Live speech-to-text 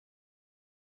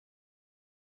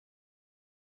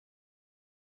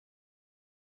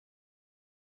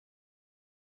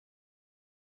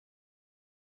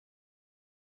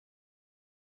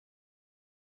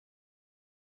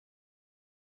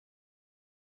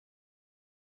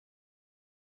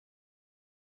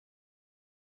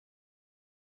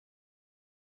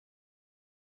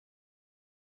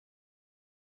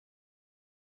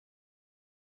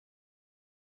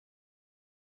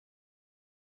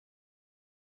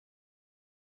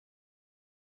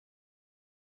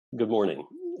Good morning.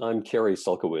 I'm Kerry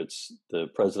Sulkowicz, the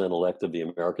president-elect of the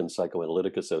American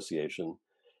Psychoanalytic Association,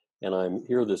 and I'm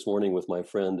here this morning with my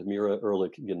friend Mira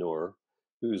Erlich Ginor,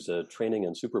 who's a training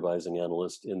and supervising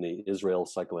analyst in the Israel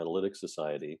Psychoanalytic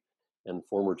Society and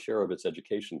former chair of its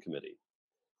education committee.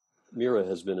 Mira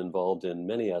has been involved in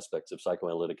many aspects of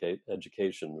psychoanalytic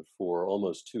education for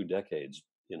almost 2 decades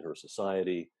in her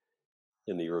society,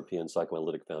 in the European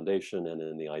Psychoanalytic Foundation, and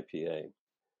in the IPA.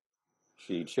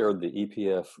 She chaired the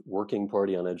EPF Working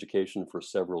Party on Education for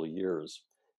several years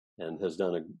and has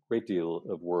done a great deal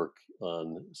of work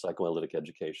on psychoanalytic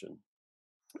education.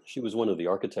 She was one of the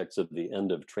architects of the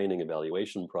End of Training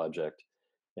Evaluation Project,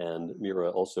 and Mira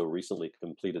also recently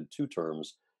completed 2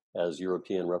 terms as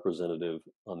European representative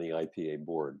on the IPA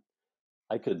board.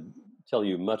 I could tell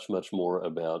you much more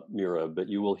about Mira, but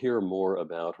you will hear more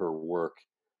about her work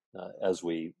as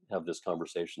we have this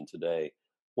conversation today.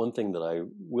 One thing that I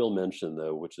will mention,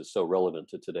 though, which is so relevant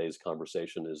to today's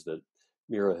conversation, is that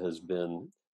Mira has been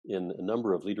in a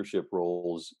number of leadership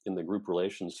roles in the group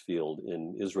relations field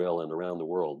in Israel and around the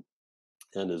world,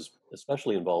 and is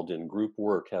especially involved in group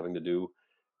work having to do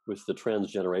with the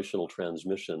transgenerational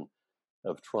transmission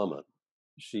of trauma.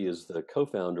 She is the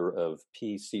co-founder of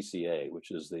PCCA, which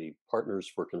is the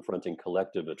Partners for Confronting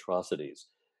Collective Atrocities.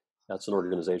 That's an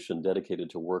organization dedicated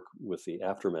to work with the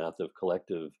aftermath of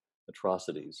collective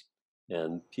atrocities.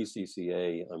 And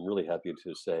PCCA, I'm really happy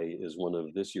to say, is one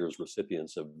of this year's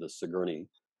recipients of the Sigourney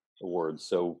Award.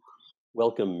 So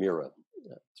welcome, Mira.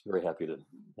 It's very happy to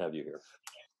have you here.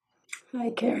 Hi,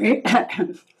 Kerry.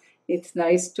 It's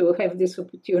nice to have this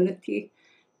opportunity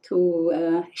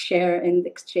to share and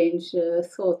exchange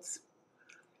thoughts.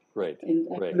 Great. And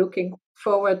I'm looking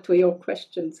forward to your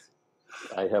questions.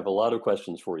 I have a lot of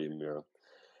questions for you, Mira.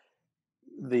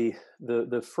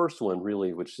 The first one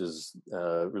really, which is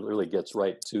really gets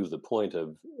right to the point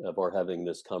of our having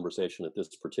this conversation at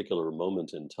this particular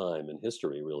moment in time in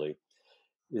history, really,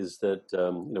 is that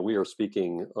we are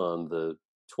speaking on the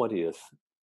 20th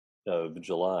of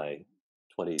July,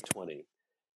 2020,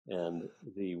 and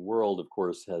the world, of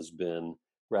course, has been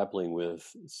grappling with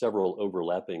several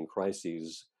overlapping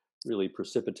crises, really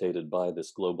precipitated by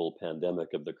this global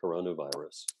pandemic of the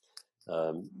coronavirus.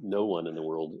 No one in the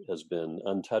world has been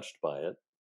untouched by it.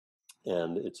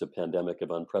 And it's a pandemic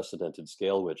of unprecedented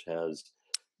scale, which has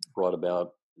brought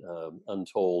about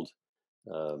untold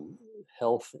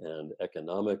health and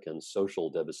economic and social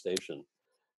devastation.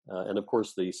 And of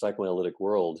course, the psychoanalytic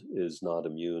world is not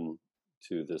immune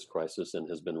to this crisis and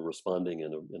has been responding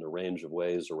in a range of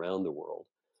ways around the world.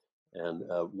 And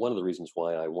one of the reasons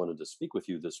why I wanted to speak with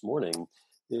you this morning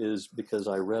is because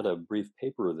I read a brief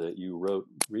paper that you wrote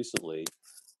recently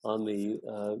on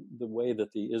the way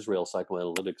that the Israel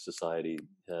Psychoanalytic Society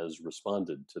has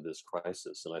responded to this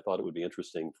crisis. And I thought it would be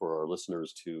interesting for our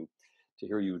listeners to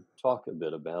hear you talk a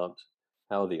bit about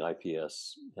how the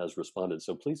IPS has responded.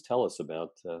 So please tell us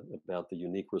about the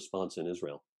unique response in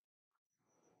Israel.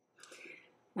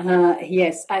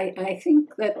 Yes, I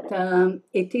think that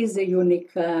it is a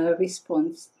unique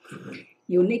response.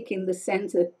 Unique in the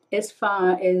sense that as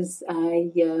far as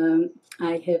I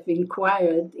have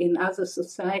inquired in other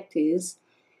societies,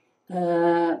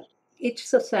 each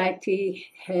society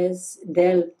has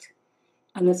dealt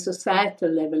on a societal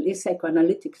level, a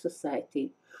psychoanalytic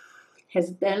society, has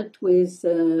dealt with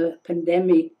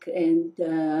pandemic and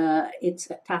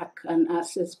its attack on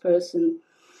us as person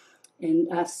and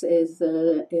us as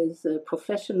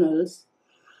professionals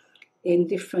in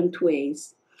different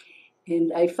ways.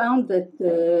 And I found that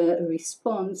the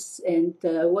response and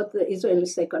what the Israeli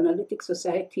Psychoanalytic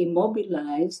Society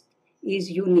mobilized is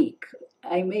unique.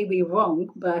 I may be wrong,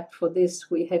 but for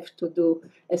this we have to do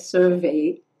a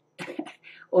survey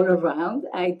all around.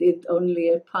 I did only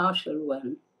a partial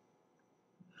one.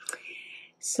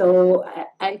 So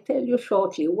I'll tell you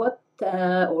shortly what,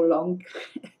 or long,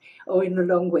 or in a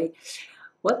long way.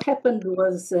 What happened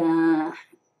was a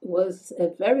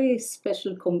very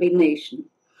special combination.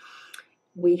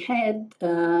 We had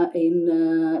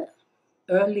in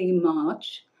early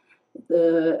March,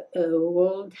 the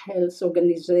World Health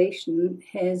Organization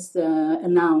has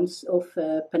announced of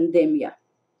a pandemic.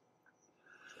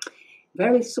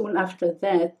 Very soon after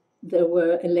that, there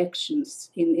were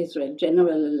elections in Israel,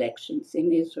 general elections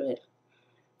in Israel,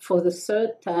 for the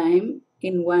third time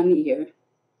in 1 year,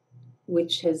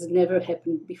 which has never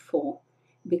happened before,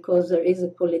 because there is a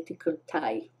political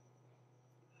tie.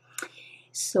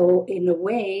 So in a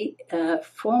way,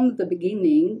 from the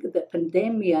beginning, the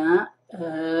pandemic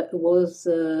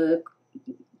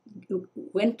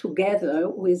went together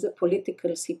with the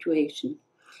political situation.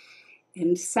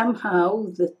 And somehow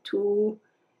the two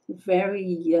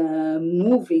very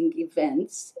moving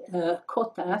events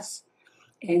caught us,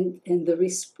 and the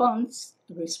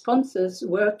responses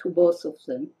were to both of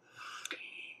them.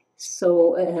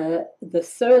 So the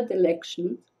third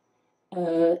election,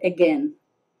 again,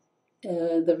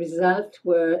 the results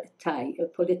were a tie, a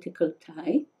political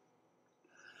tie.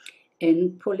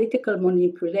 And political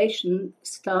manipulation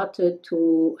started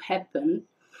to happen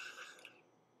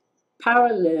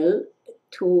parallel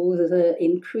to the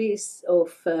increase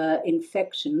of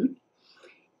infection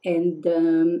and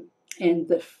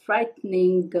the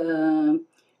frightening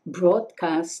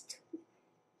broadcast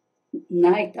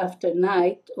night after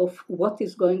night of what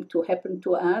is going to happen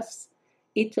to us.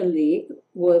 Italy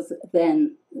was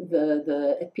then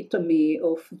the epitome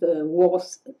of the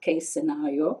worst case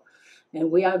scenario. And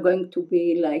we are going to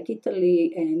be like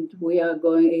Italy, and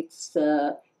it's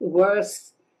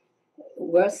worse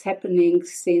happening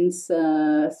since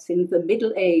the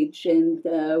Middle Age, and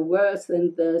worse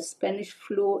than the Spanish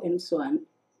flu, and so on.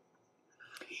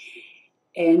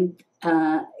 And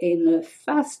in a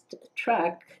fast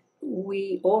track,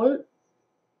 we all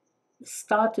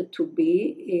started to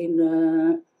be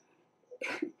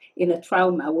in a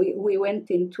trauma. We went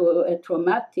into a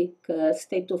traumatic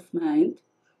state of mind,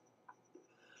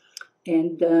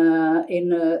 and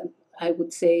I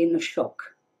would say in a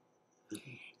shock.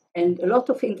 And a lot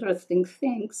of interesting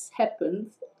things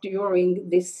happened during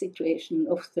this situation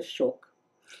of the shock.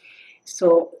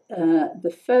 So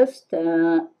the first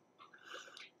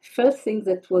thing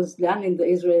that was done in the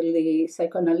Israeli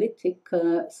Psychoanalytic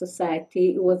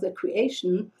Society was the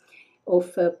creation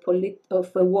of a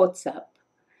WhatsApp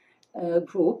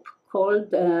group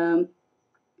called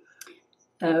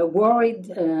Worried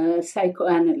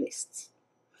Psychoanalysts.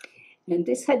 And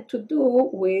this had to do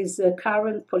with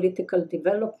current political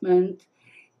development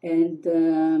and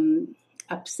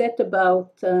upset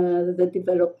about the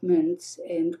developments,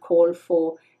 and call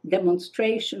for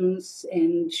demonstrations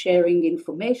and sharing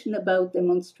information about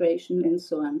demonstration and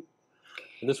so on.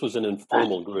 And this was an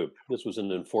informal group. This was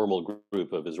an informal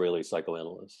group of Israeli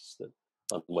psychoanalysts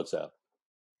on WhatsApp.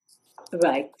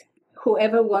 Right.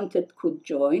 Whoever wanted could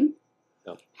join.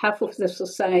 Yeah. Half of the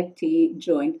society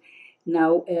joined.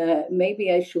 Now,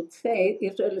 maybe I should say,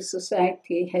 Israeli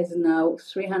society has now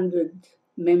 300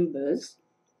 members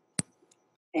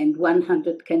and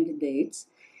 100 candidates,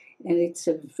 and it's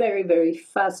a very, very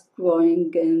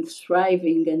fast-growing and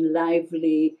thriving and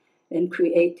lively and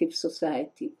creative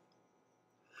society.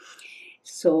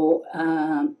 So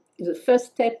the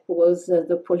first step was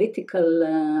the political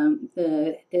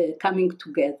coming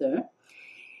together,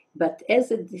 but as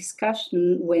the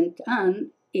discussion went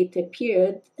on, it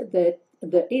appeared that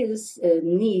there is a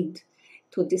need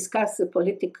to discuss the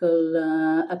political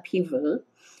upheaval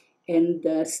and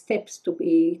steps to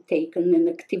be taken and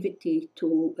activity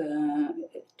to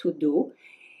do.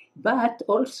 But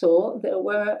also there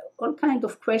were all kinds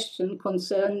of questions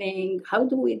concerning how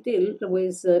do we deal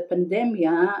with pandemic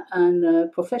on a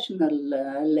professional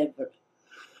level.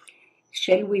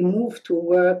 Shall we move to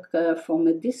work from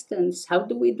a distance? How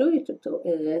do we do it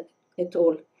at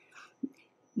all?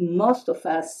 Most of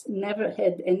us never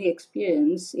had any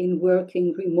experience in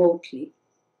working remotely,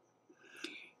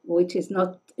 which is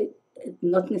not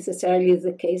necessarily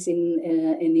the case in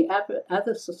any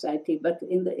other society, but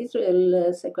in the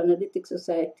Israel Psychoanalytic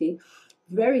Society,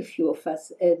 very few of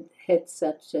us had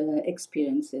such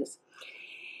experiences.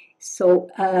 So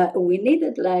we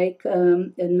needed like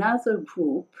another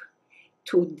group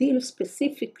to deal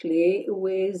specifically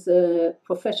with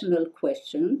professional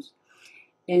questions.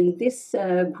 And this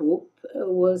group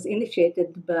was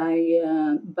initiated by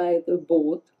the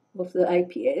board of the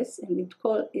IPS, and it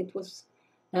was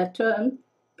termed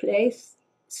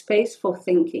Space for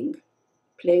Thinking.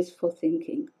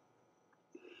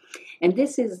 And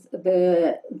this is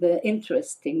the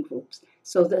interesting groups.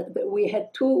 So we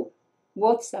had two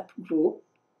WhatsApp groups.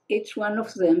 Each one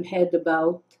of them had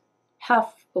about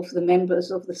half of the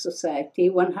members of the society,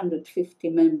 150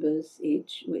 members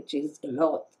each, which is a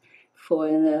lot for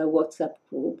a WhatsApp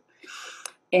group.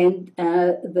 And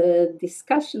the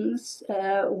discussions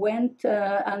went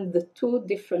on the two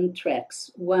different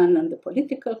tracks, one on the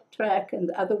political track and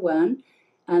the other one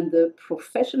on the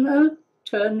professional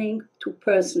turning to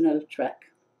personal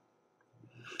track.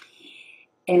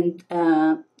 And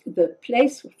the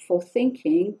place for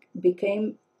thinking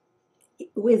became,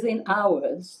 within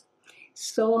hours,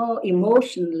 so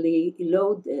emotionally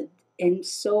loaded and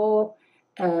so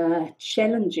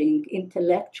challenging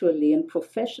intellectually and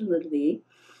professionally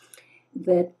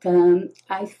that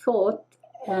I thought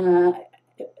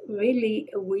really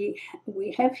we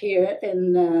have here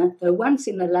a once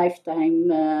in a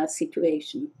lifetime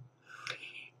situation,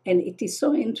 and it is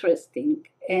so interesting,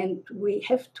 and we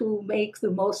have to make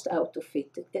the most out of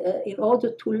it in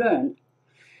order to learn,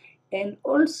 and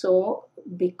also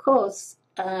because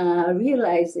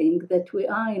realizing that we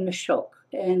are in a shock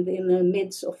and in the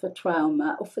midst of a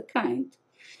trauma of a kind,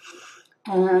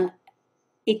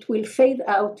 it will fade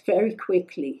out very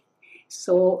quickly.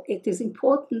 So it is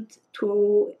important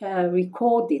to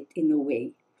record it in a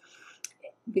way,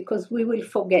 because we will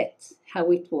forget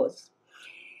how it was.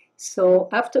 So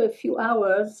after a few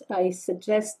hours, I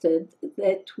suggested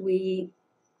that we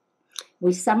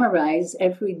summarize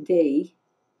every day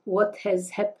what has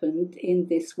happened in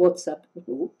this WhatsApp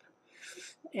group.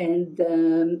 And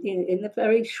in a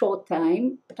very short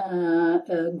time,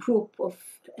 a group of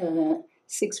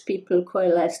 6 people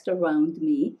coalesced around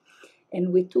me,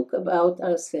 and we took about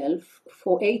ourselves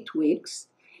for 8 weeks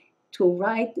to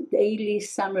write daily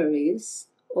summaries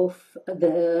of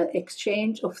the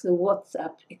exchange, of the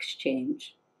WhatsApp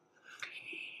exchange.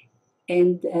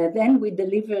 And then we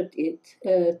delivered it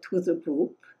to the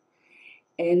group,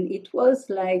 and it was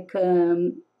like,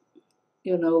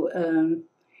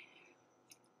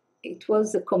 it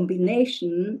was a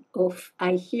combination of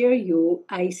I hear you,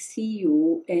 I see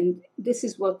you, and this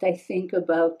is what I think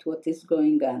about what is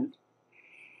going on,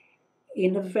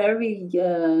 in a very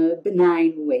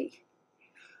benign way,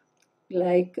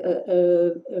 like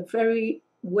a very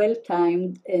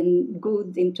well-timed and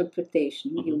good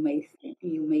interpretation, Mm-hmm.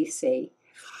 you may say.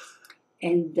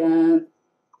 And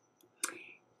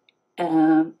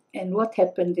what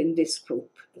happened in this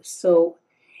group? So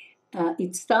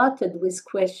it started with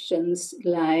questions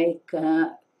like,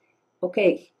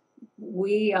 okay,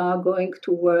 we are going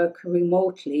to work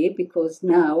remotely because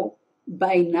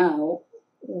by now,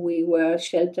 we were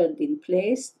sheltered in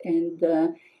place, and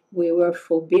we were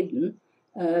forbidden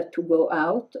to go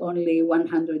out only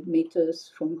 100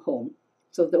 meters from home.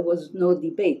 So there was no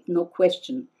debate, no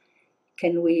question.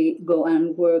 Can we go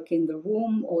and work in the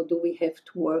room, or do we have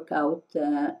to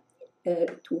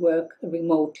work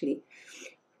remotely?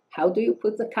 How do you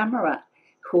put the camera?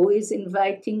 Who is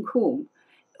inviting whom?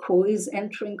 Who is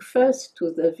entering first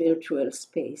to the virtual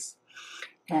space?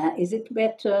 Is it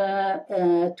better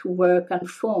to work on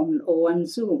phone or on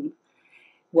Zoom?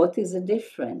 What is the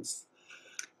difference?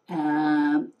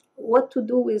 What to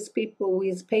do with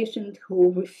patients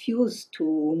who refuse to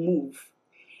move,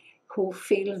 who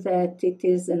feel that it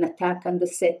is an attack on the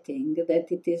setting,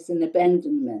 that it is an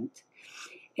abandonment.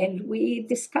 And we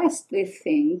discussed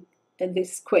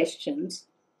these questions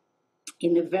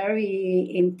in a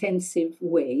very intensive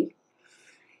way,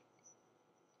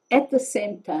 at the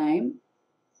same time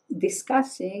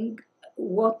discussing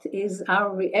what is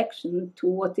our reaction to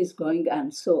what is going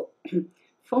on. So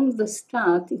from the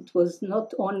start, it was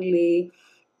not only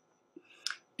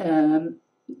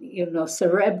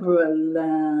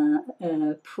cerebral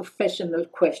professional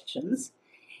questions,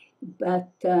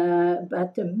 but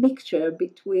a mixture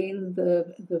between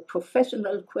the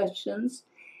professional questions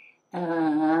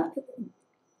and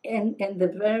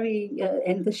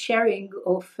the sharing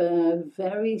of a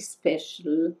very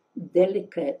special,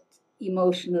 delicate,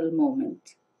 emotional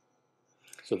moment.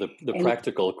 So the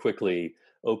practical quickly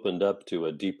opened up to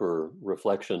a deeper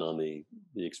reflection on the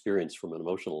experience from an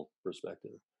emotional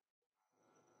perspective.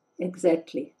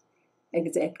 Exactly.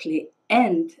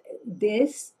 And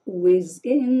this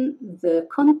within the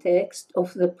context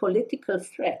of the political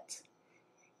threat,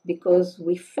 because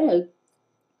we felt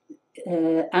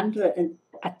under an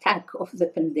attack of the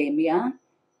pandemic,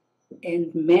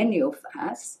 and many of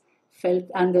us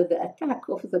felt under the attack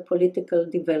of the political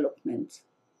development.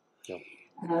 Yeah.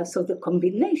 So the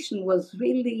combination was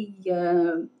really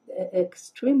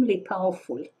extremely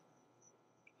powerful.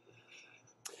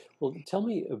 Well, tell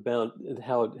me about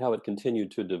how it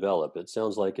continued to develop. It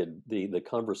sounds like the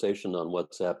conversation on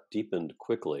WhatsApp deepened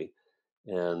quickly,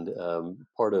 and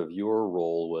part of your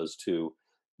role was to,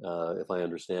 if I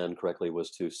understand correctly,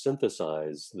 was to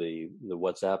synthesize the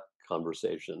WhatsApp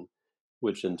conversation,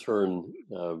 which in turn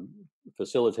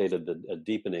facilitated a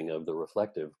deepening of the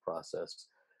reflective process.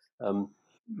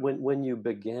 When you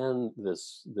began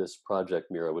this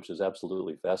project, Mira, which is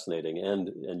absolutely fascinating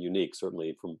and unique,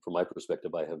 certainly from my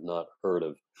perspective, I have not heard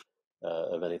of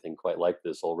anything quite like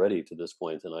this already to this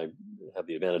point, and I have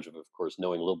the advantage of course,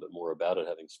 knowing a little bit more about it,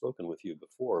 having spoken with you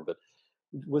before. But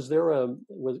was there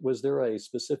a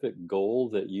specific goal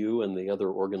that you and the other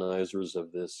organizers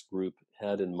of this group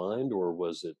had in mind, or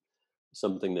was it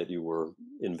something that you were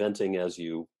inventing as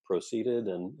you proceeded,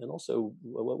 and also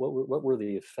what were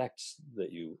the effects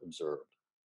that you observed?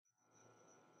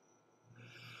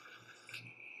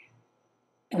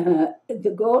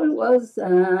 The goal was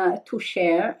to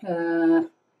share.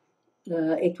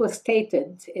 It was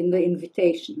stated in the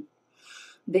invitation.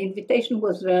 The invitation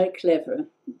was very clever,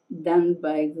 done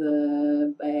by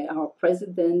our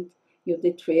president,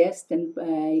 Judith Trieste, and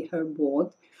by her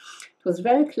board. It was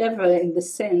very clever in the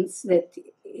sense that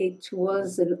it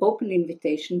was an open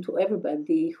invitation to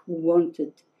everybody who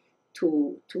wanted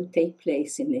to take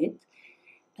place in it.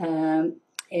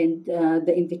 And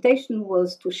the invitation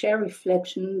was to share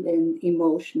reflection and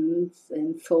emotions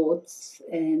and thoughts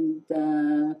and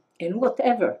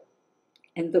whatever.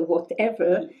 And the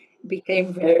whatever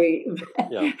became very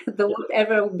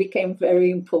whatever became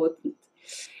very important.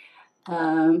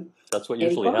 That's what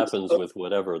usually happens with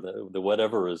whatever. The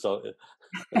whatever is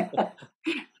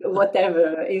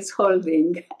whatever is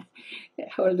holding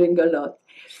a lot.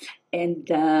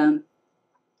 And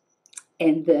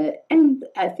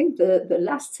I think the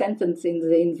last sentence in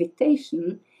the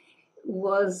invitation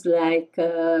was like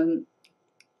a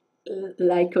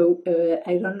I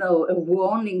don't know, a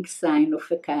warning sign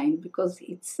of a kind, because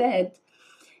it said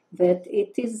that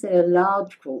it is a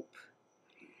large group.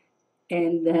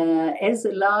 And as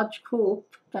a large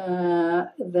group,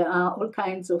 there are all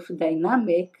kinds of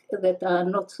dynamics that are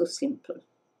not so simple,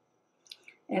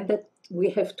 and that we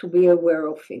have to be aware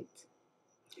of it.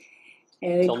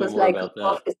 And Tell it was me more like about a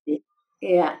prophecy. That.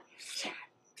 Yeah.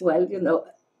 Well, you know,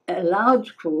 a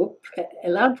large group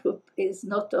is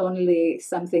not only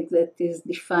something that is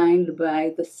defined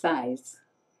by the size.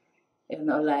 You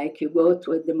know, like you go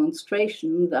to a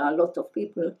demonstration, there are a lot of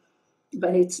people,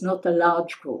 but it's not a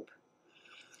large group.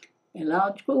 A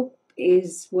large group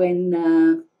is when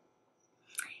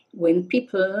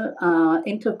people are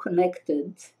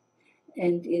interconnected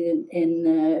and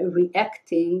in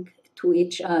reacting to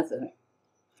each other.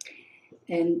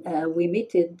 And we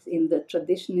meet it in the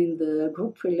tradition, in the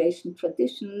group relation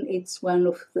tradition. It's one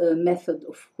of the method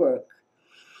of work,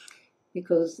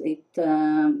 because it,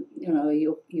 you know,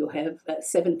 you have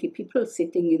 70 people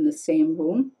sitting in the same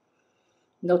room.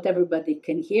 Not everybody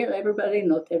can hear everybody.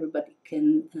 Not everybody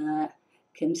can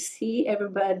see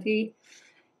everybody,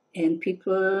 and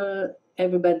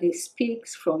everybody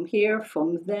speaks from here,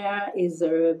 from there. Is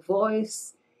there a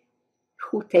voice?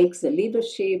 Who takes the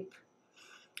leadership?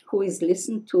 Who is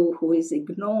listened to, who is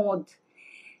ignored?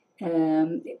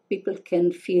 People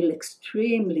can feel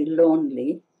extremely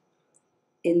lonely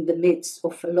in the midst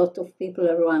of a lot of people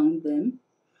around them.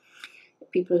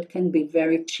 People can be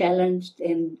very challenged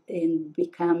and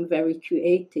become very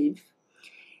creative.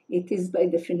 It is by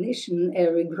definition a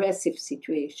regressive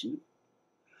situation.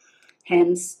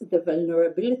 Hence the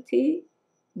vulnerability,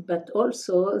 but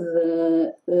also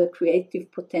the creative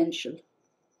potential.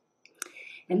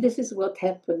 And this is what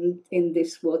happened in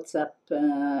this WhatsApp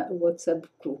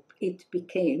group. It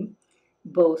became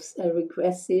both a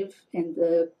regressive and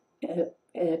a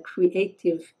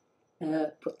creative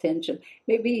potential.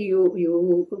 Maybe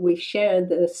we share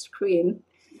the screen.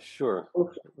 Sure.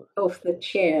 Of the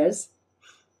chairs.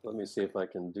 Let me see if I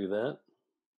can do that.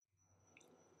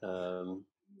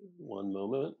 One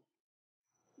moment.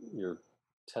 You're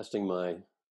testing my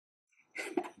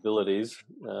abilities,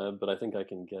 but I think I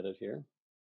can get it here.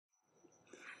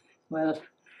 Well,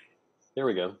 there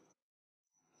we go.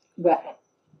 Right.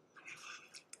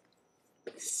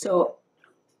 So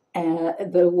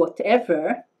the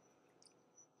whatever.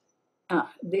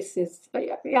 This is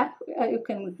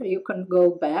you can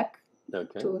go back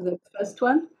to the first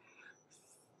one.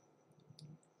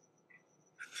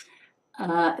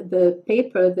 The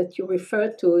paper that you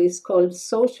refer to is called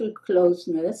Social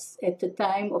Closeness at a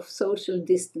Time of Social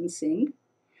Distancing,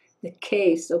 the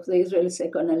case of the Israeli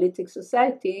Psychoanalytic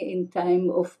Society in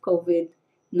time of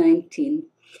COVID-19.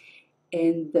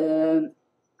 And the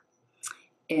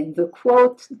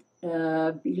quote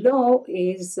below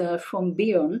is from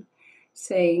Bion,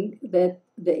 saying that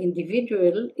the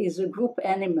individual is a group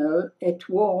animal at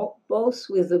war both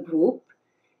with the group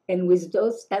and with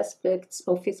those aspects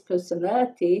of his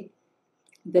personality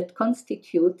that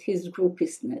constitute his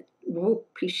groupishness.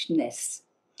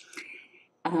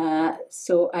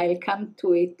 So I'll come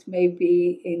to it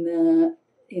maybe in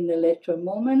a later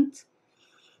moment,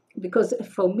 because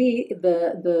for me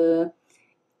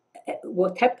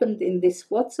what happened in this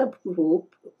WhatsApp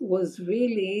group was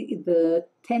really the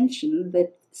tension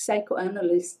that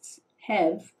psychoanalysts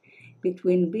have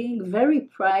between being very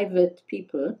private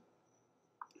people,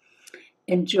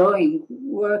 enjoying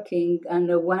working on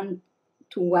a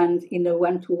one-to-one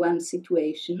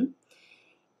situation,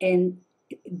 and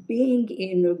being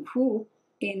in a group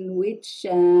in which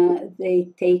they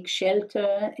take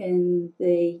shelter and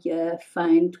they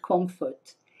find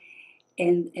comfort.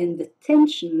 And the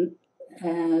tension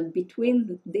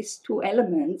between these two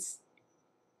elements,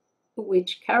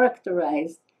 which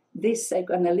characterize this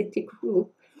psychoanalytic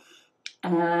group,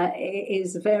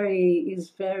 is very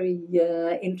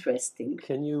interesting.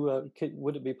 Can you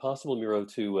would it be possible, Miro,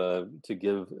 to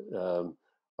give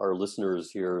our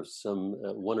listeners here some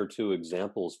one or two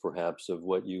examples, perhaps, of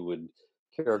what you would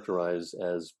characterize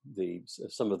as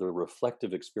some of the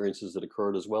reflective experiences that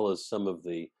occurred, as well as some of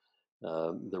the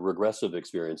regressive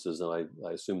experiences? And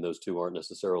I assume those two aren't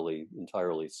necessarily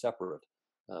entirely separate,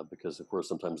 because, of course,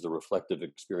 sometimes the reflective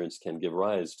experience can give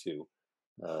rise to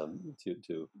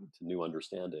new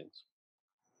understandings.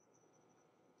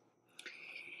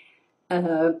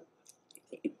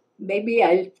 Maybe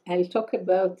I'll talk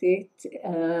about it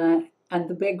and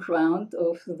the background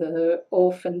of the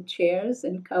orphan chairs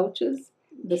and couches.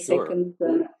 The Sure. second,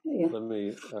 yeah. Let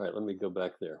me go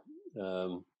back there.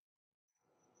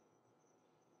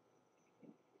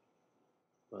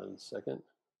 One second.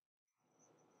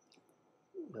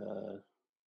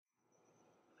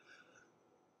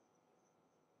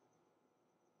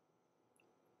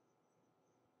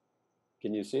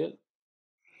 Can you see it?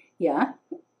 Yeah.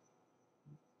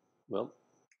 Well,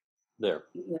 there.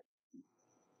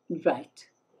 Right.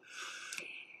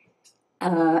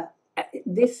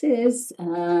 This is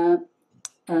a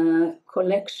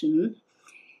collection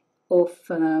of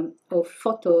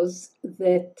photos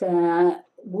that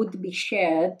would be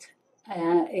shared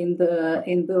in the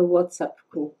WhatsApp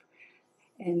group,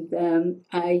 and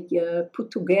I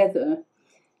put together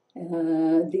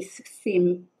this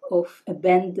theme of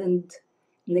abandoned,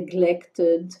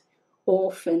 neglected,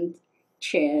 orphaned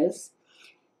chairs,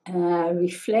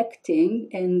 reflecting,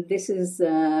 and this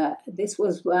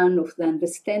was one of the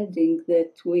understanding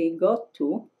that we got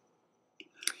to,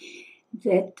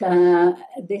 that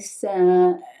this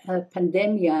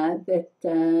pandemic that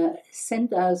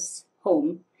sent us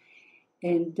home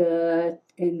and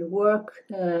work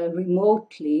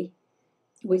remotely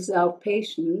with our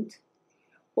patient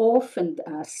orphaned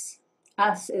us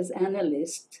as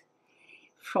analysts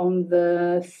from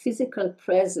the physical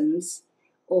presence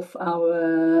of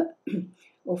our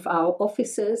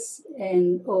offices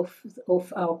and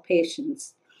of our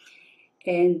patients,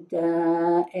 and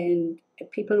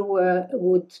people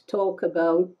would talk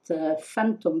about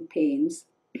phantom pains,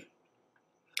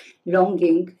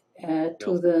 longing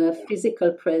to the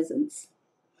physical presence.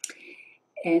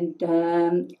 And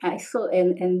I saw,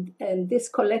 and this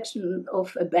collection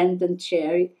of abandoned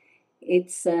chair,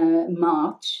 it's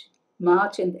March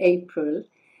and April.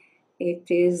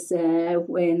 It is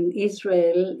when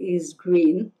Israel is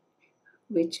green,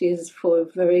 which is for a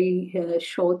very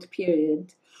short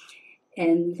period.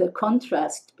 And the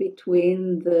contrast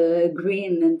between the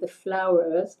green and the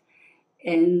flowers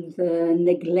and the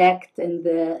neglect and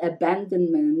the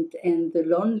abandonment and the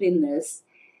loneliness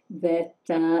that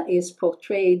is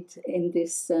portrayed in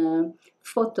these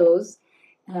photos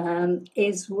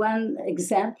is one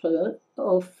example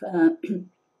of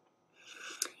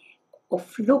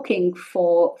looking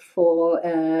for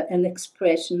an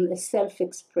expression, a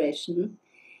self-expression,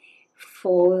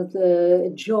 for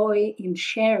the joy in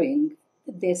sharing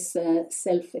this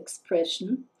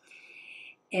self-expression,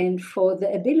 and for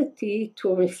the ability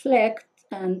to reflect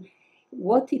on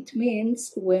what it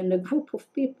means when a group of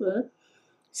people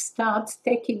starts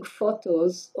taking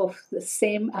photos of the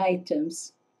same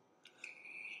items.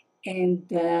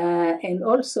 And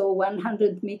also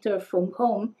 100 meters from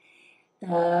home,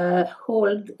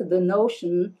 hold the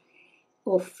notion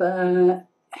of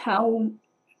how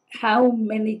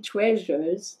many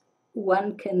treasures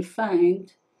one can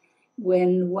find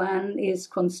when one is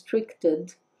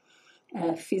constricted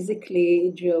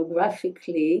physically,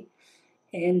 geographically,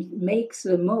 and makes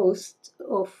the most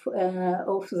of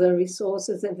the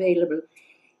resources available.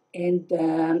 And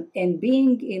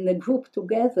being in a group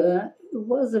together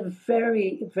was a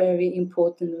very, very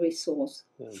important resource.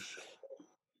 Yeah.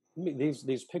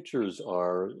 These pictures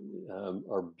are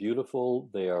beautiful.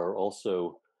 They are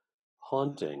also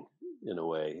haunting in a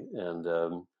way, and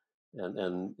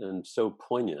so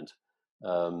poignant.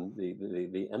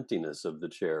 The emptiness of the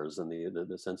chairs and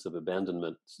the sense of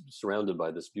abandonment surrounded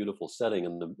by this beautiful setting,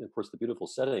 and of course the beautiful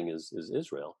setting is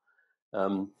Israel,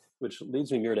 which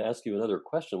leads me, Mira, to ask you another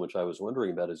question, which I was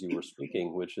wondering about as you were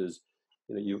speaking, which is,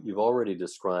 you've already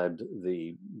described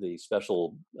the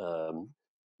special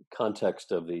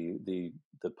context of the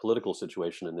political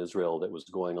situation in Israel that was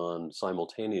going on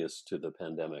simultaneous to the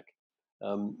pandemic.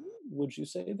 Would you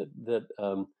say that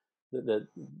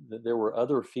there were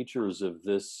other features of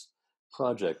this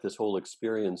project, this whole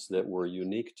experience, that were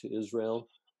unique to Israel,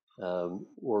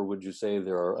 Or would you say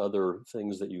there are other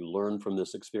things that you learned from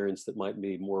this experience that might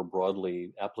be more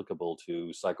broadly applicable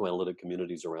to psychoanalytic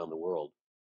communities around the world?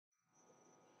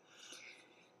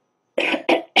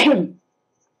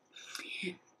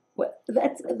 Well,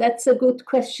 that's a good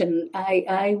question.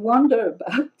 I wonder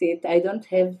about it. I don't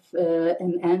have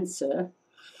an answer.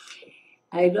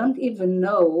 I don't even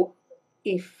know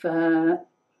if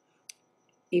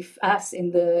us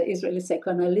in the Israeli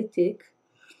Psychoanalytic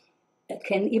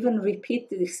can even repeat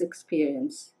this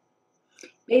experience.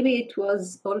 Maybe it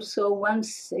was also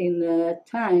once in a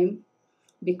time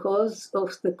because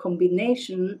of the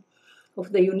combination,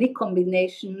 of the unique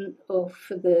combination of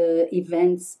the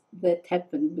events that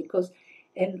happened.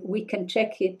 And we can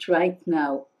check it right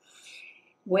now.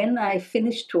 When I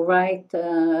finished to write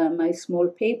my small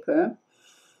paper,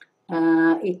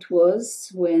 it was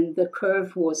when the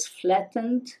curve was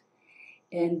flattened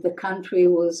and the country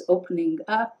was opening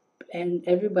up, and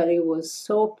everybody was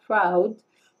so proud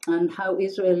on how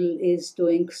Israel is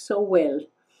doing so well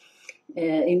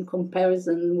in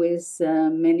comparison with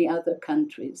many other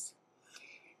countries.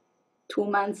 2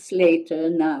 months later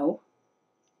now,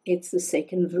 it's the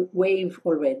second wave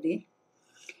already,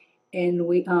 and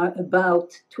we are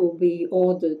about to be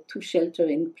ordered to shelter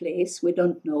in place. We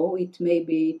don't know, it may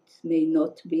be, it may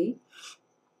not be.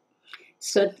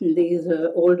 Certainly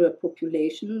the older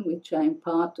population, which I'm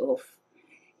part of,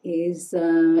 is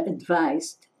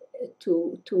advised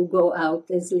to go out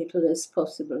as little as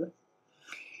possible.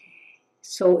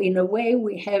 So in a way,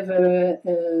 we have a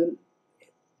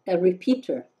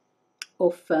repeater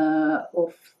of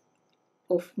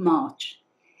March,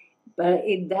 but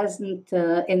it doesn't.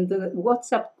 And the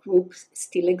WhatsApp groups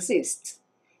still exist,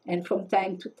 and from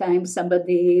time to time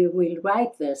somebody will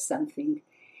write there something,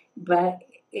 but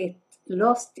it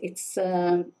lost its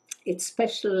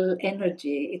special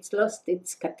energy. It's lost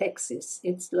its catexis.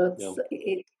 It's lost.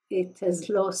 Yeah. It has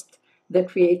lost the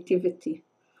creativity.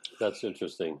 That's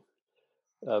interesting.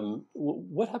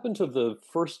 What happened to the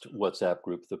first WhatsApp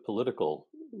group, the political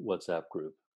WhatsApp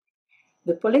group?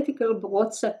 The political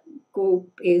WhatsApp group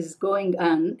is going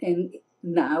on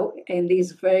now and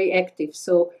is very active.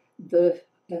 So the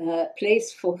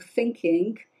place for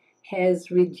thinking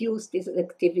has reduced its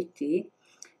activity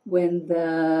when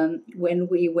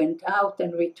we went out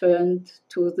and returned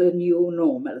to the new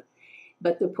normal.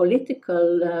 But the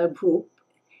political group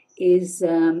is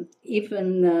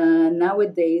even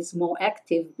nowadays more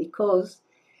active because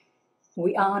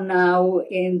we are now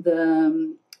in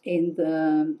the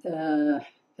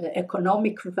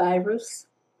economic virus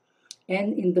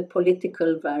and in the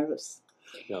political virus.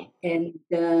 Yeah. And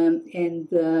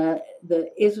the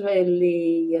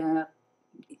Israeli,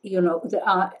 there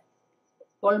are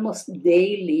almost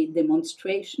daily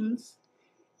demonstrations,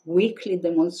 weekly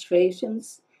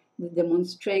demonstrations. The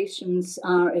demonstrations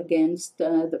are against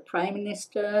the prime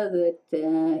minister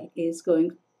that is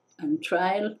going on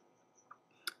trial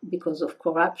because of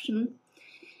corruption.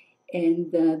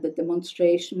 And the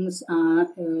demonstrations are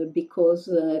because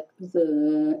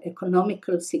the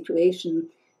economical situation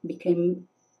became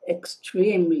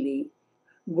extremely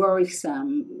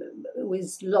worrisome,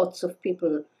 with lots of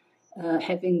people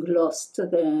having lost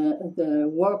the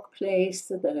workplace,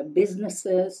 the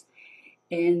businesses,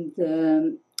 and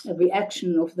the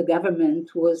reaction of the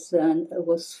government was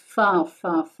far,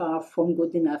 far, far from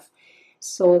good enough.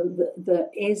 So there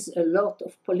is a lot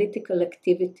of political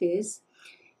activities,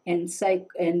 and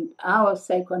our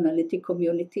psychoanalytic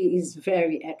community is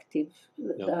very active.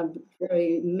 Yep. There are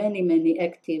very many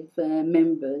active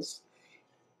members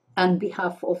on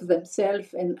behalf of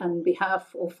themselves and on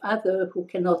behalf of others who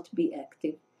cannot be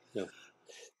active. Yeah.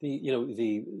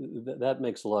 That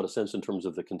makes a lot of sense in terms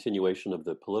of the continuation of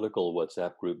the political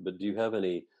WhatsApp group, but do you have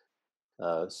any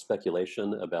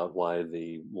speculation about why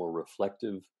the more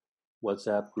reflective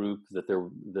WhatsApp group that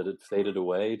it faded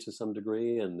away to some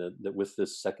degree, and that with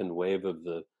this second wave of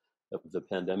the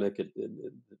pandemic,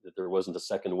 that there wasn't a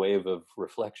second wave of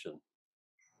reflection?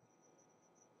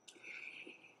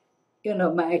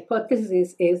 My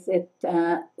hypothesis is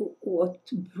that what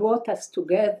brought us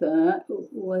together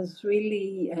was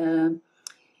really an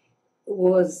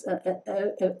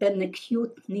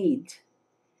acute need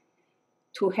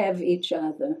to have each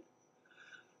other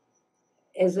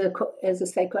as a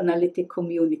psychoanalytic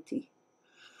community,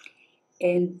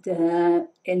 and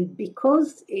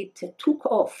because it took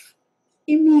off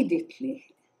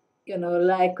immediately,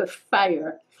 like a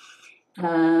fire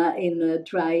in a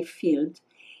dry field.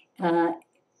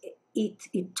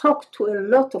 It talked to a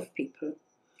lot of people.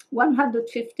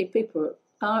 150 people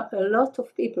are a lot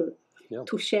of people. Yeah.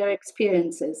 To share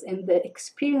experiences, and the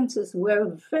experiences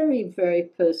were very, very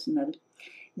personal.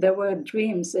 there were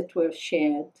dreams that were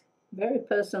shared, very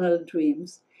personal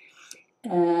dreams.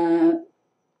 There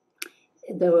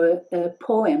were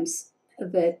poems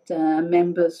that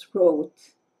members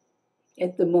wrote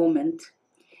at the moment.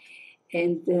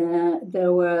 And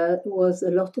there was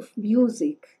a lot of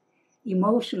music,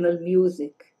 emotional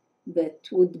music that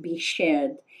would be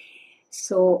shared.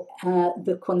 So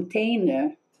the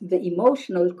container, the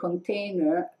emotional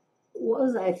container,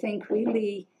 was, I think,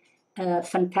 really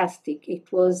fantastic. It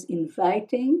was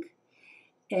inviting,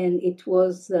 and it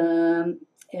was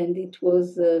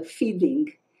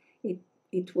feeding.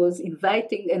 It was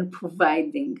inviting and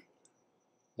providing.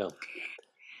 Yeah.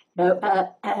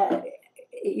 Now,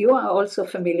 you are also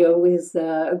familiar with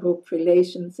group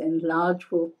relations and large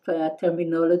group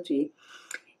terminology,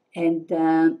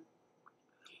 and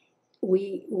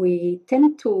we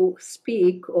tend to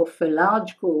speak of a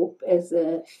large group as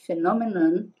a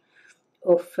phenomenon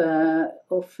of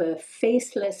a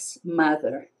faceless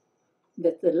mother.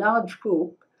 That the large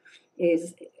group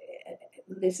is,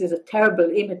 this is a terrible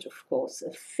image, of course,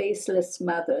 a faceless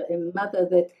mother, a mother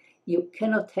that you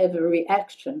cannot have a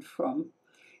reaction from,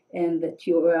 and that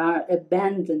you are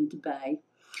abandoned by.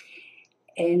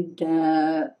 And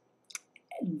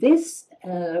this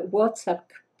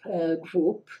WhatsApp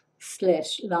group /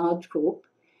 large group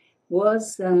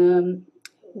was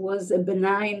a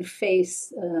benign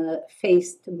faced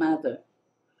mother,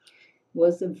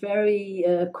 was a very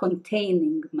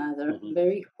containing mother,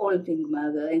 very holding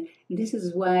mother, and this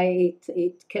is why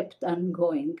it kept on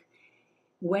going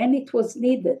when it was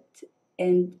needed.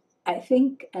 And I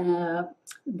think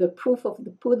the proof of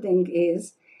the pudding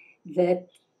is that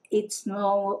it's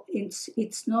no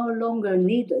longer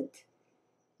needed,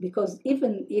 because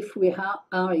even if we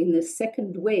are in a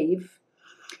second wave,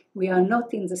 we are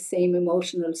not in the same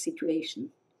emotional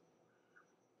situation.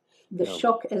 The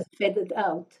shock has faded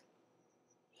out.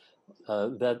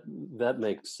 That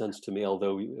makes sense to me,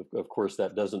 although of course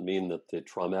that doesn't mean that the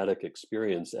traumatic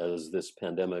experience as this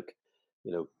pandemic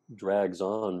drags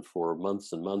on for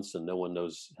months and months and no one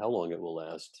knows how long it will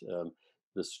last.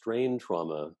 The strain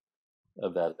trauma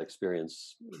of that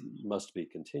experience must be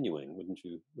continuing, wouldn't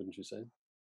you say?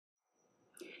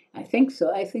 I think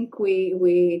so. I think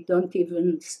we don't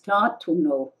even start to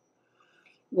know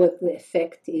what the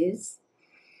effect is,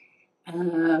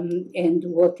 and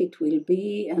what it will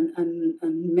be, and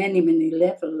many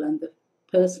levels, and the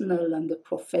personal and the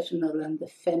professional and the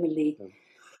family,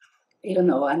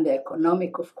 and the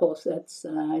economic, of course, that's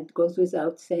it goes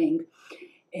without saying.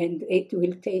 And it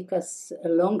will take us a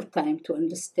long time to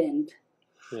understand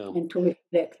and to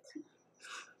reflect.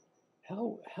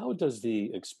 How does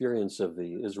the experience of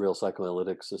the Israel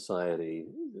Psychoanalytic Society,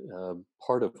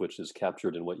 part of which is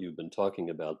captured in what you've been talking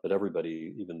about, but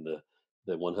everybody, even the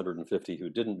 150 who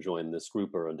didn't join this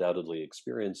group, are undoubtedly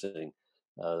experiencing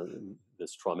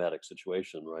this traumatic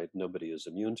situation, right? Nobody is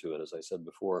immune to it, as I said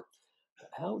before.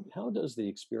 How does the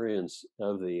experience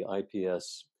of the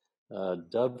IPS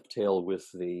dovetail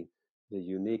with the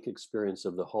unique experience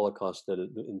of the Holocaust,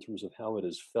 in terms of how it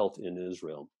is felt in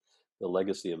Israel, the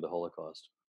legacy of the Holocaust?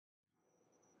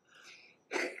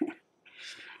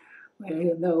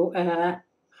 Well,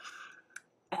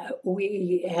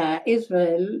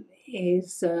 Israel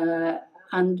is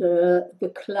under the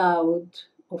cloud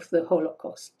of the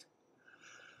Holocaust.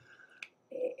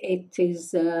 It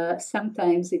is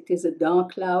sometimes it is a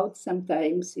dark cloud,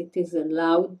 sometimes it is a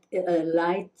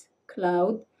light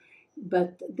cloud,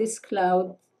 but this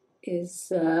cloud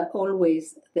is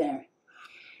always there.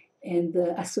 And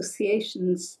the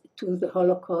associations to the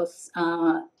Holocaust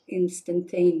are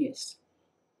instantaneous.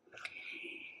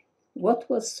 What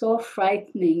was so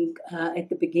frightening at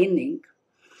the beginning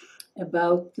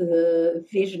about the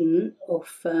vision of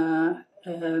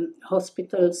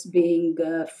hospitals being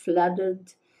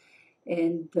flooded,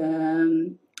 and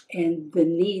the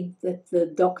need that the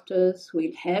doctors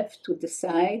will have to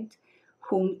decide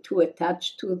whom to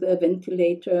attach to the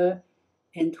ventilator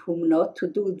and whom not, to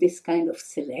do this kind of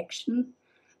selection.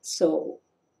 So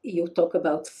you talk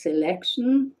about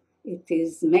selection, it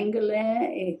is Mengele,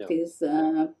 it is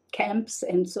camps,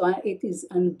 and so on. It is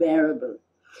unbearable.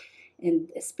 And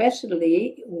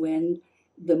especially when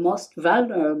the most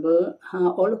vulnerable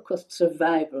are Holocaust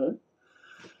survivors,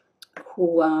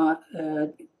 who are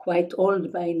quite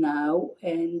old by now,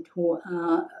 and who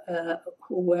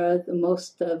were the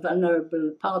most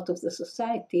vulnerable part of the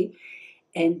society.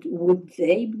 And would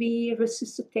they be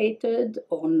resuscitated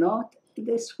or not?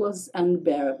 This was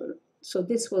unbearable. So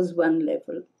this was one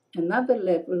level. Another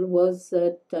level was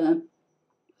that the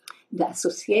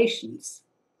associations.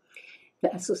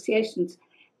 The associations,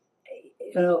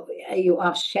 you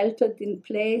are sheltered in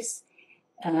place.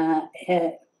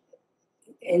 and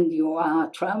you are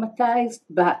traumatized,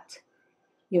 but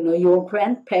your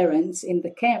grandparents in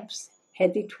the camps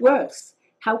had it worse.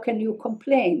 How can you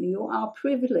complain? You are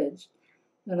privileged.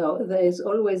 There is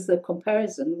always the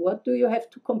comparison. What do you have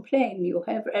to complain? You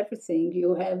have everything.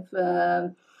 You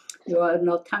are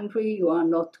not hungry. You are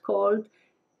not cold.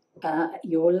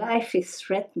 Your life is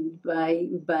threatened by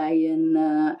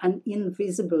an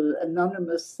invisible,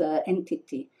 anonymous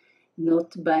entity,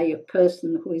 not by a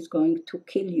person who is going to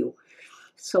kill you.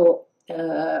 So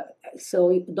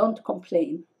don't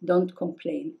complain. Don't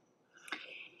complain.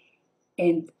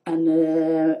 And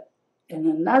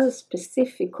another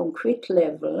specific, concrete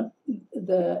level,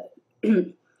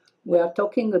 we are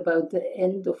talking about the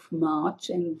end of March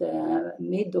and the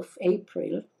mid of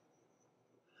April.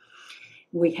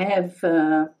 We had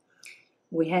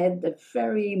a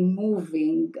very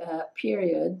moving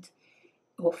period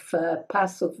of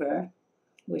Passover,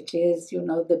 which is,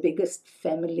 the biggest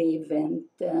family event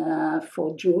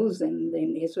for Jews and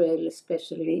in Israel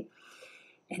especially.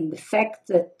 And the fact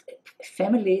that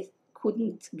families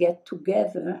couldn't get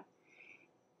together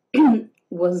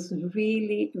was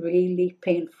really, really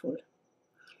painful.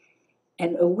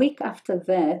 And a week after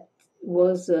that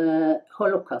was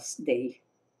Holocaust Day,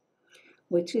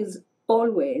 which is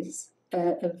always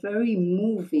a very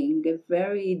moving, a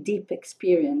very deep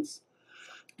experience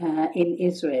in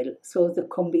Israel. So the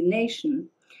combination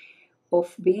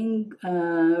of being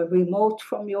remote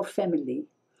from your family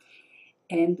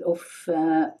and of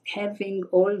having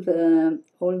all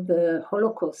the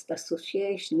Holocaust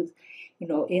associations,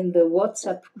 in the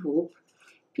WhatsApp group,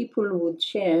 people would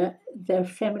share their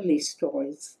family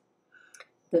stories,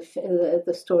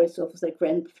 the stories of their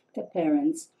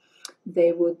grandparents.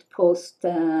 They would post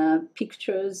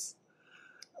pictures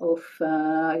of,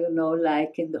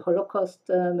 like in the Holocaust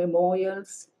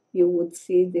memorials, you would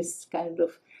see this kind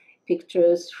of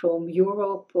pictures from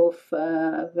Europe of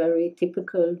very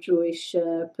typical Jewish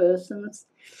persons.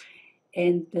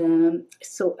 And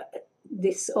so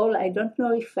this all, I don't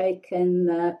know if I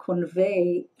can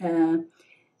convey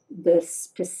the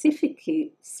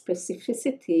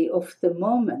specificity of the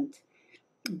moment,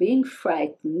 being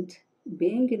frightened,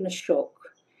 being in a shock,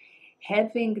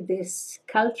 having this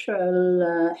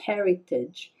cultural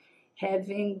heritage,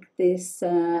 having these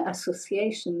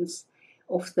associations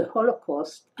of the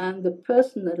Holocaust on the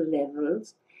personal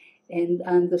levels and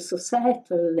on the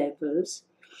societal levels,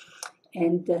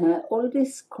 and all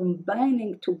this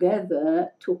combining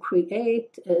together to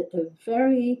create a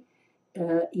very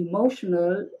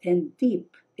emotional and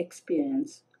deep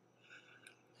experience.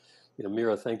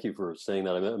 Mira, thank you for saying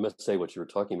that. I must say what you were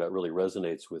talking about really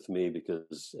resonates with me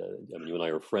because you and I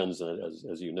are friends, and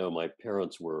as you know, my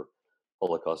parents were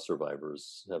Holocaust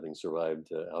survivors, having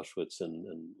survived Auschwitz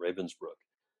and Ravensbrück.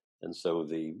 And so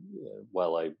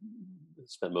while I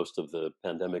spent most of the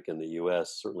pandemic in the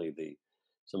U.S., certainly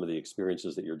some of the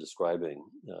experiences that you're describing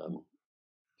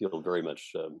feel very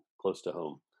much close to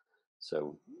home.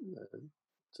 So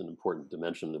it's an important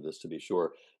dimension of this, to be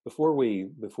sure. Before we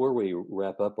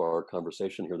wrap up our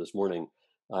conversation here this morning,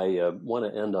 I want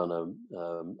to end on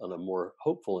a more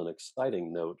hopeful and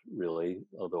exciting note, really.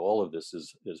 Although all of this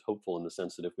is hopeful in the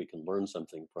sense that if we can learn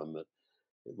something from it,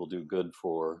 it will do good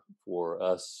for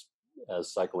us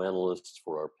as psychoanalysts,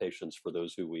 for our patients, for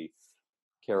those who we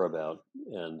care about,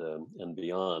 and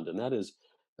beyond. And that is,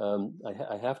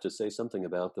 I have to say something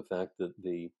about the fact that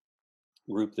the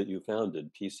group that you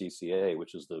founded, PCCA,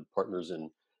 which is the Partners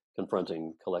in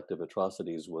Confronting Collective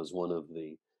Atrocities, was one of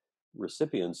the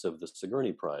recipients of the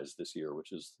Sigourney Prize this year,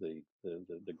 which is the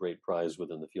great prize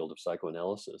within the field of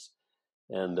psychoanalysis.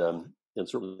 And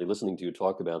certainly listening to you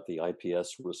talk about the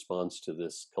IPS response to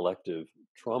this collective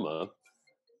trauma,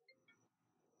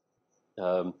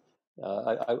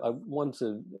 I want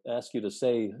to ask you to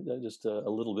say just a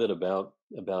little bit about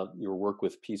your work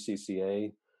with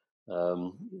PCCA,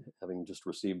 having just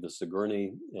received the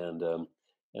Sigourney,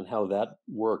 and how that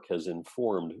work has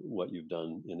informed what you've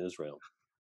done in Israel.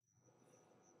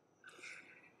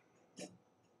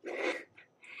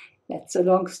 That's a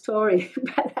long story,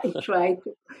 but I try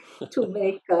to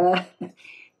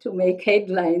make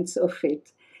headlines of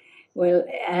it. Well,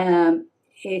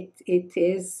 it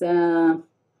is.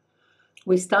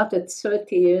 We started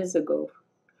 30 years ago,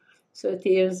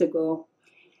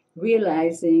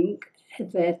 realizing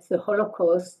that the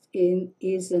Holocaust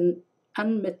is an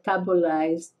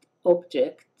unmetabolized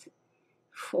object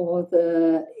for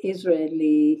the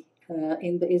Israeli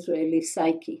in the Israeli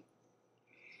psyche.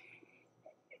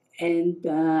 And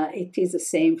it is the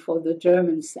same for the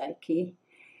German psyche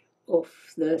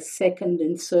of the second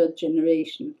and third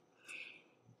generation.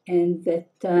 and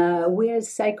that we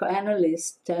as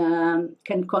psychoanalysts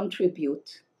can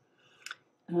contribute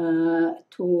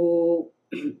to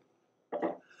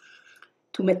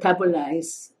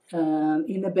metabolize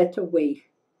in a better way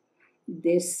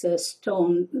this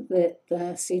stone that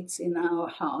sits in our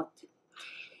heart.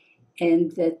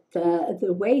 And that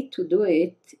the way to do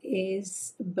it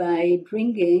is by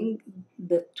bringing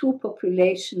the two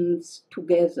populations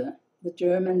together, the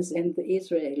Germans and the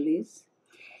Israelis,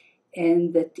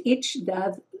 and that each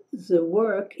does the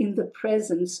work in the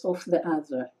presence of the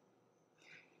other.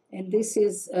 And this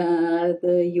is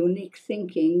the unique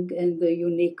thinking and the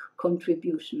unique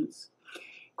contribution.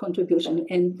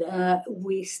 And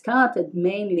we started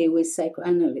mainly with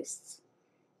psychoanalysts,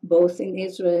 both in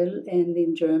Israel and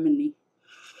in Germany.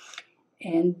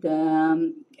 And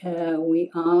we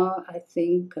are, I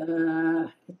think,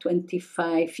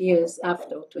 25 years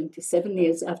after, 27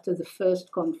 years after the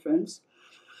first conference.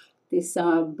 These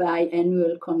are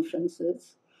biannual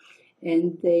conferences,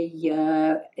 and they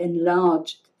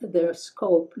enlarged their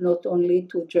scope not only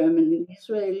to German and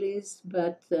Israelis,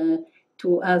 but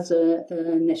to other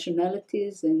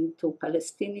nationalities and to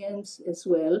Palestinians as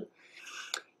well.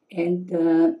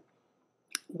 And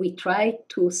we try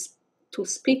to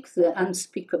speak the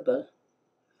unspeakable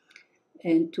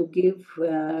and to give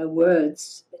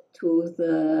words to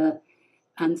the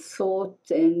unthought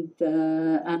and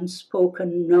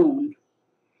unspoken known.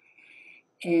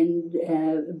 And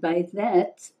by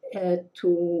that,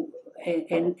 to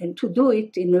do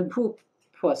it in a group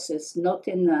process, not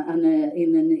in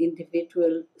an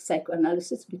individual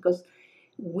psychoanalysis, because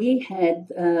we had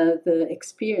the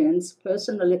experience,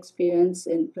 personal experience,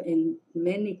 and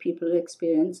many people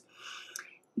experience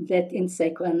that in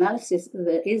psychoanalysis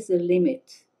there is a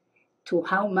limit to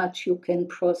how much you can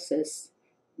process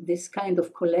this kind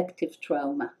of collective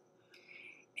trauma.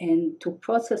 And to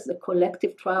process the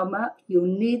collective trauma, you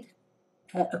need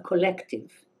a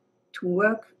collective to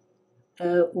work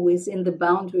within the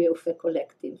boundary of a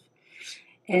collective.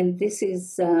 And this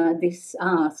is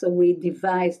so we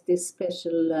devised these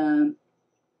special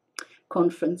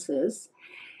conferences.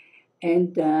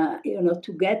 And,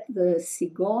 to get the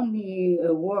Sigourney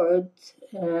award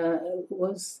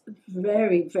was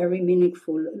very, very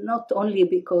meaningful, not only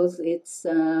because it's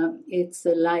a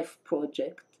life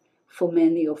project for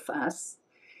many of us,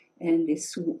 and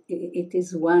it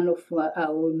is one of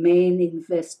our main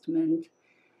investments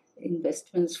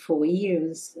for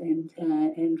years,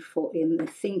 and for in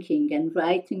thinking and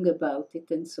writing about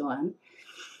it and so on,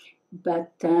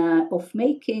 but of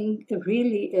making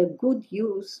really a good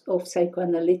use of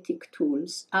psychoanalytic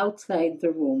tools outside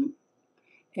the room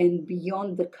and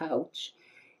beyond the couch.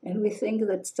 And we think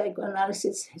that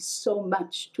psychoanalysis has so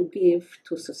much to give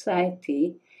to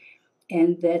society,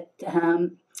 and that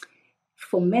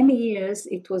for many years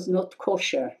it was not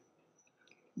kosher,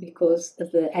 because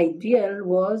the ideal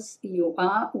was you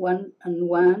are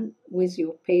one-on-one with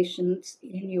your patients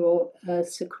in your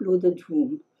secluded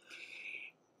room.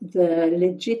 The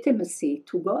legitimacy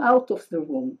to go out of the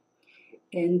room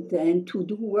and to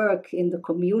do work in the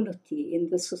community, in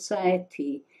the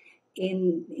society,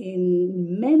 in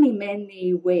many,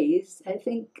 many ways. I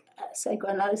think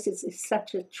psychoanalysis is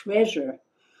such a treasure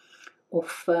of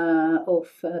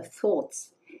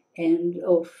thoughts and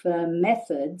of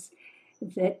methods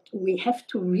that we have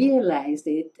to realize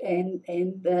it. And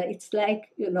it's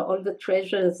like, all the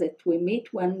treasures that we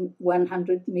meet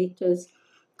 100 meters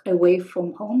away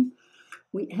from home,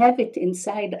 we have it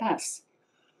inside us.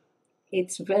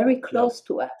 It's very close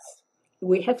to us.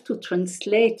 We have to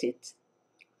translate it.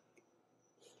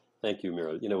 Thank you,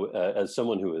 Mira. As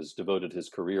someone who has devoted his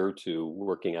career to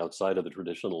working outside of the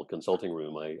traditional consulting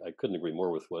room, I couldn't agree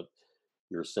more with what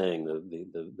you're saying.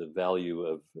 The value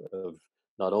of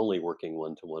not only working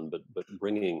one-to-one, but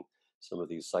bringing some of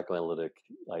these psychoanalytic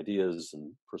ideas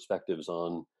and perspectives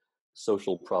on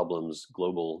social problems,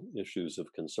 global issues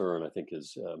of concern, I think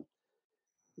is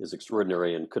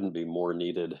extraordinary and couldn't be more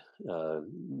needed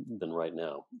than right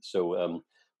now. So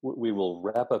we will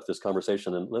wrap up this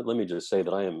conversation, and let me just say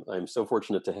that I am so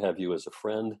fortunate to have you as a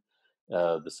friend.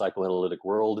 The psychoanalytic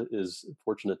world is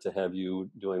fortunate to have you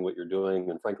doing what you're doing,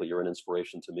 and frankly, you're an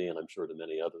inspiration to me, and I'm sure to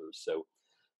many others. So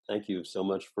thank you so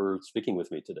much for speaking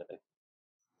with me today.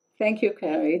 Thank you,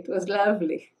 Kerry. It was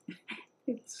lovely.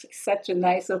 It's such a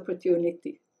nice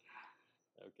opportunity.